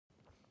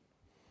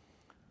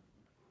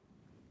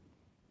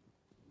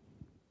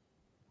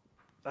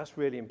That's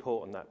really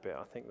important, that bit.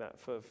 I think that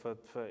for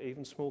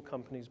even small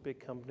companies, big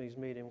companies,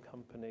 medium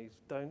companies,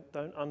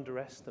 don't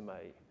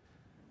underestimate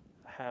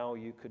how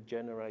you could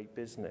generate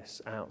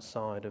business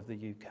outside of the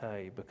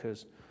UK,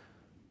 because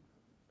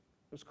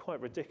it was quite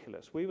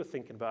ridiculous. We were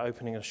thinking about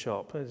opening a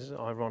shop, this is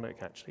ironic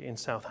actually, in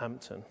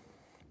Southampton,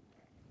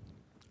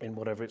 in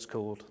whatever it's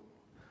called,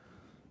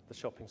 the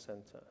shopping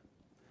centre.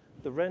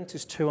 The rent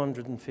is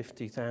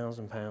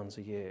 £250,000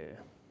 a year.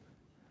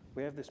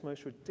 We have this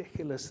most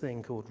ridiculous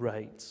thing called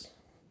rates.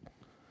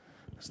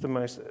 It's the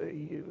most,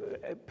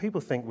 people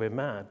think we're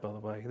mad, by the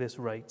way, this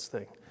rates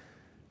thing.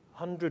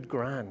 100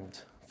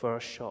 grand for a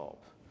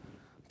shop,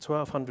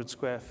 1,200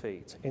 square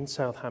feet in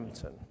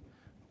Southampton,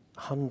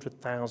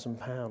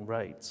 £100,000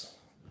 rates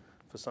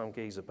for some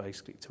geezer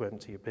basically to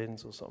empty your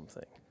bins or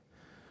something.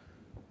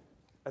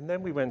 And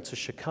then we went to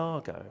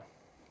Chicago,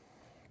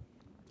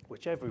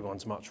 which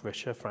everyone's much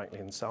richer, frankly.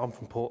 And so I'm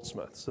from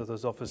Portsmouth, so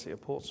there's obviously a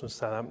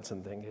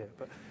Portsmouth-Southampton thing here.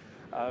 But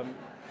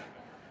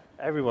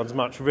everyone's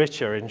much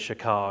richer in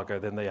Chicago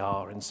than they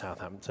are in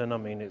Southampton. I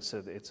mean, it's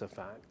a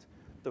fact.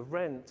 The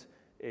rent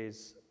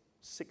is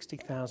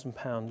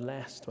 £60,000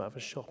 less to have a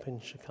shop in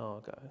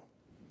Chicago.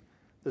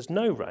 There's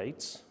no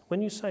rates.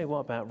 When you say, what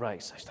about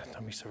rates? They say,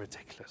 don't be so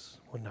ridiculous.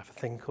 Wouldn't have a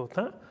thing called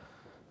that.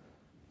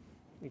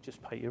 You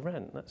just pay your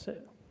rent, that's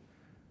it.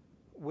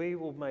 We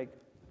will make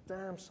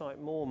damn sight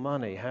more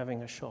money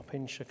having a shop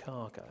in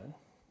Chicago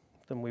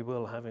than we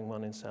will having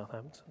one in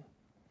Southampton.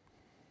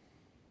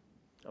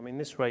 I mean,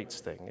 this rates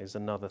thing is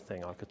another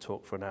thing I could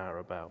talk for an hour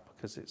about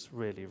because it's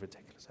really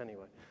ridiculous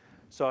anyway.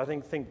 So I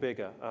think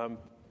bigger.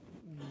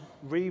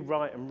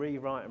 Rewrite and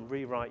rewrite and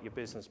rewrite your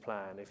business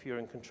plan if you're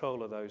in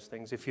control of those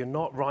things. If you're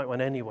not, write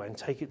one anyway and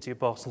take it to your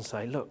boss and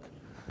say, look,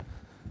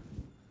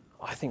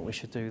 I think we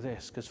should do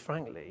this, because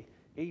frankly,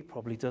 he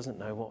probably doesn't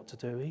know what to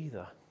do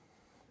either.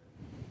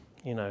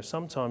 You know,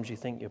 sometimes you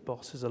think your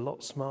boss is a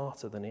lot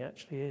smarter than he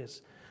actually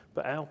is,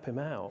 but help him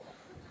out.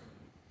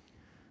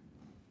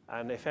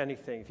 And if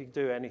anything, if you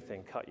do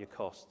anything, cut your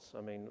costs.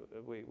 I mean,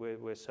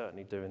 we're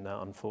certainly doing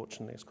that,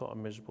 unfortunately. It's quite a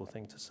miserable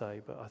thing to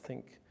say, but I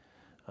think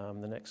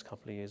the next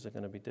couple of years are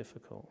going to be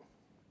difficult.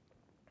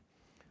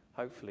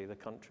 Hopefully the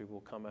country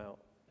will come out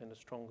in a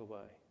stronger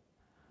way.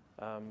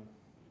 I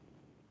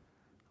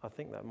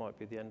think that might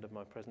be the end of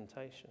my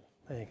presentation.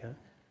 There you go.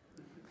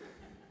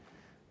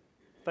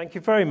 Thank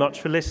you very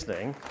much for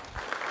listening.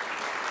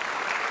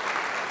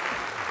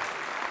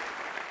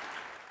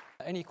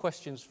 Any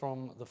questions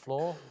from the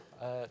floor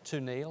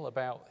to Neil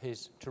about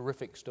his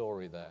terrific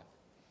story there?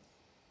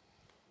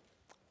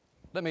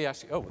 Let me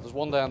ask you, oh, there's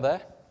one down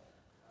there.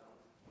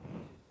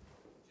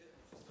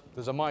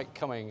 There's a mic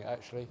coming,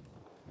 actually.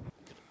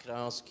 Could I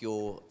ask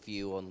your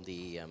view on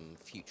the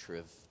future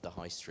of the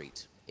high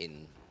street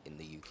in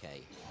the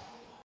UK?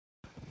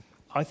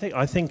 I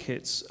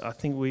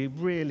think we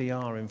really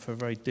are in for a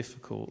very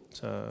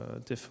difficult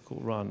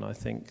run. I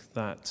think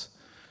that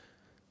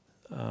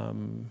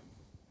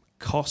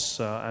costs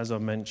are, as I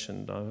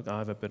mentioned, I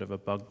have a bit of a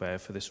bugbear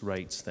for this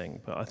rates thing,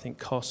 but I think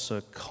costs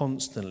are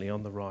constantly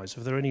on the rise.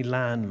 If there are any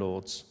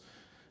landlords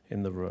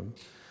in the room,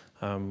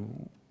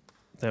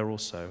 they're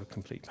also a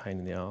complete pain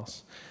in the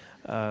arse.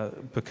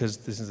 Because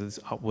this is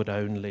upward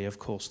only, of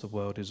course, the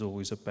world is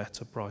always a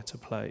better, brighter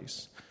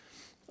place.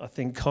 I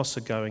think costs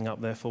are going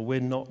up, therefore we're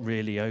not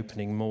really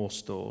opening more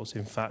stores.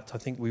 In fact, I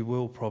think we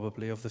will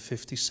probably, of the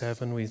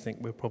 57, we think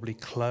we'll probably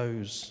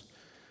close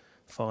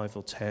 5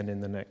 or 10 in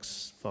the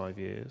next 5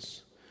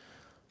 years.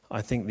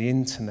 I think the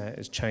internet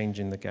is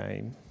changing the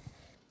game.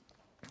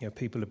 You know,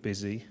 people are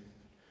busy.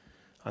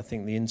 I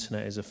think the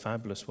internet is a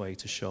fabulous way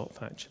to shop,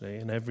 actually,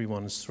 and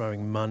everyone's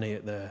throwing money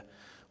at their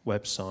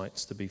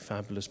websites to be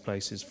fabulous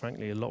places,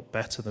 frankly, a lot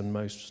better than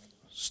most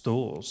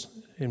stores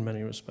in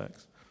many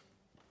respects.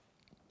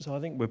 So I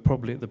think we're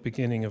probably at the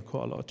beginning of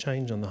quite a lot of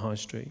change on the high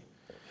street.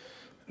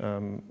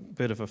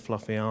 Bit of a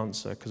fluffy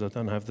answer because I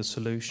don't have the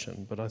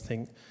solution, but I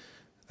think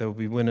there will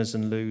be winners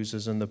and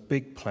losers, and the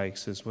big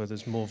places where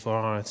there's more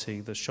variety,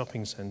 the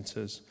shopping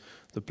centres,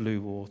 the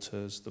Blue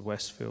Waters, the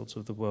Westfields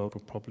of the world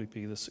will probably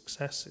be the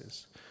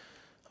successes.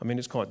 I mean,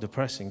 it's quite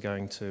depressing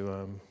going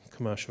to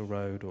Commercial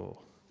Road or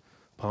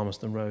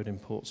Palmerston Road in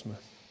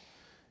Portsmouth.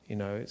 You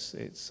know, it's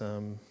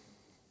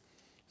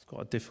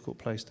quite a difficult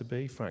place to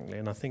be, frankly,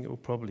 and I think it will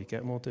probably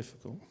get more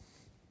difficult.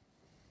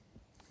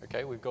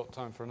 Okay, we've got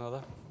time for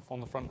another on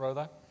the front row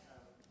there.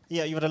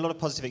 Yeah, you've had a lot of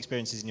positive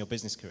experiences in your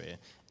business career.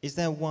 Is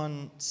there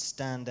one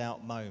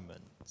standout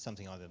moment,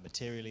 something either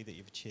materially that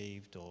you've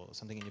achieved or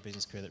something in your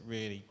business career that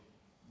really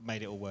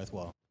made it all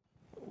worthwhile?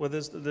 Well,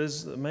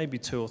 there's maybe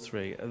 2 or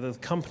 3. The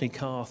company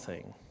car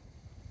thing,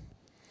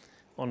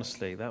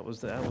 honestly, that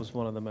was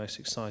one of the most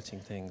exciting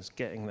things,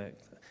 getting that.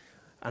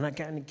 And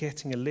again,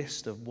 getting a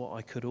list of what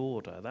I could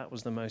order, that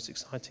was the most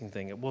exciting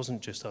thing. It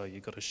wasn't just, oh, you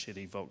got a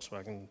shitty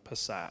Volkswagen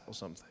Passat or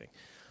something.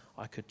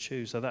 I could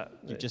choose. So that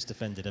you just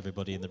offended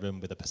everybody in the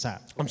room with a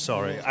Passat. I'm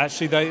sorry.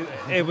 Actually,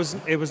 it was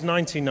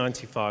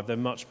 1995. They're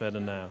much better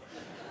now.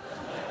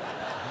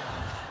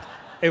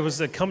 It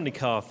was a company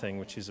car thing,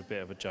 which is a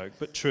bit of a joke,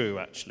 but true,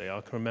 actually. I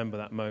can remember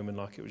that moment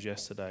like it was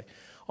yesterday.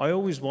 I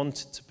always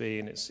wanted to be,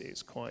 and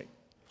it's quite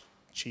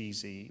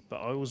cheesy, but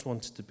I always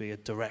wanted to be a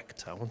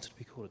director. I wanted to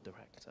be called a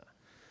director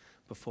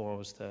before I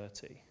was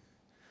 30.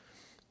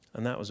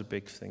 And that was a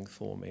big thing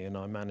for me, and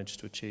I managed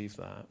to achieve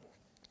that.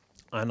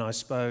 And I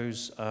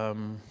suppose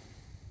the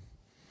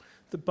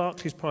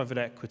Barclays private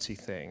equity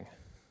thing,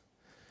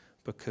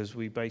 because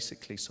we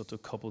basically sort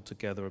of cobbled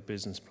together a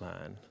business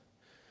plan,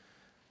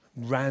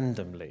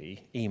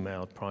 randomly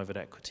emailed private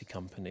equity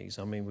companies.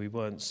 I mean, we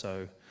weren't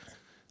so...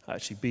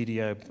 Actually,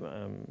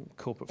 BDO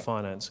Corporate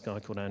Finance, a guy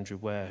called Andrew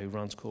Ware, who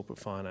runs corporate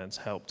finance,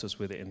 helped us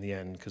with it in the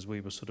end, because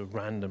we were sort of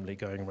randomly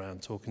going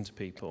around talking to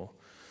people.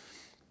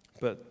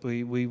 But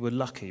we were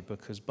lucky,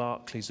 because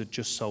Barclays had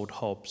just sold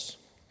Hobbs,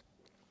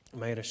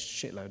 made a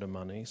shitload of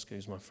money,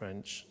 excuse my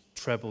French,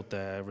 trebled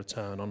their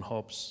return on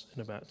Hobbs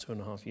in about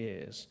 2.5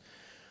 years.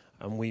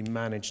 And we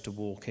managed to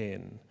walk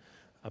in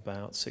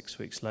about 6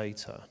 weeks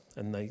later,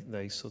 and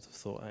they sort of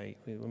thought, hey,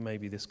 well,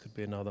 maybe this could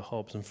be another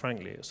Hobbs, and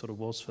frankly, it sort of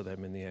was for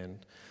them in the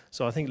end.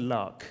 So I think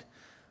luck,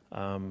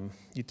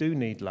 you do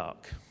need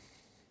luck,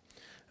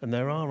 and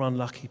there are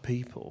unlucky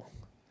people.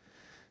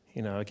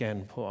 You know,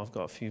 again, I've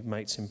got a few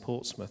mates in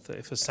Portsmouth that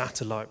if a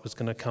satellite was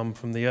going to come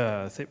from the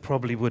Earth, it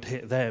probably would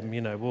hit them,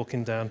 you know,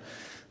 walking down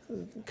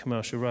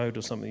Commercial Road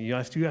or something. You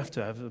have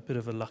to have a bit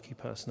of a lucky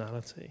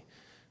personality,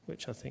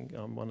 which I think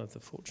I'm one of the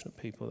fortunate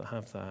people that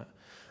have that.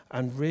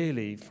 And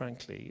really,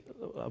 frankly,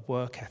 a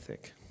work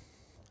ethic.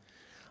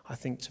 I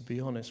think, to be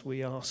honest,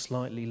 we are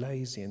slightly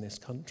lazy in this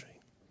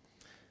country,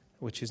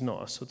 which is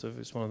not a sort of,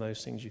 it's one of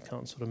those things you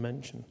can't sort of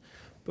mention.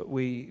 But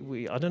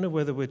I don't know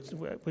whether we're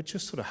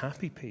just sort of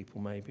happy people,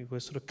 maybe.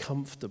 We're sort of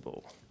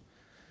comfortable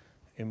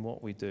in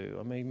what we do.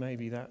 I mean,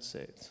 maybe that's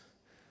it.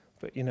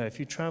 But, you know, if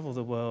you travel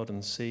the world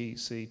and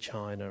see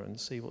China and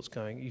see what's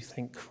going, you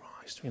think,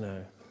 Christ, you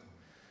know,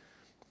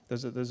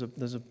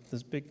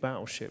 there's big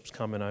battleships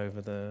coming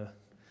over the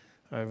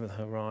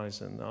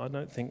horizon that I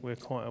don't think we're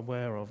quite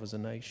aware of as a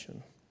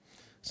nation.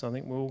 So I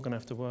think we're all going to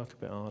have to work a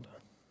bit harder.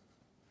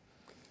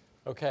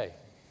 Okay,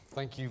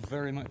 thank you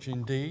very much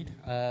indeed.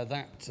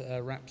 That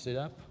wraps it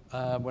up.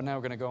 We're now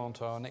going to go on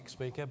to our next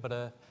speaker, but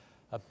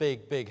a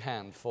big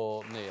hand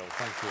for Neil.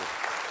 Thank you.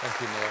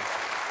 Thank you, Neil.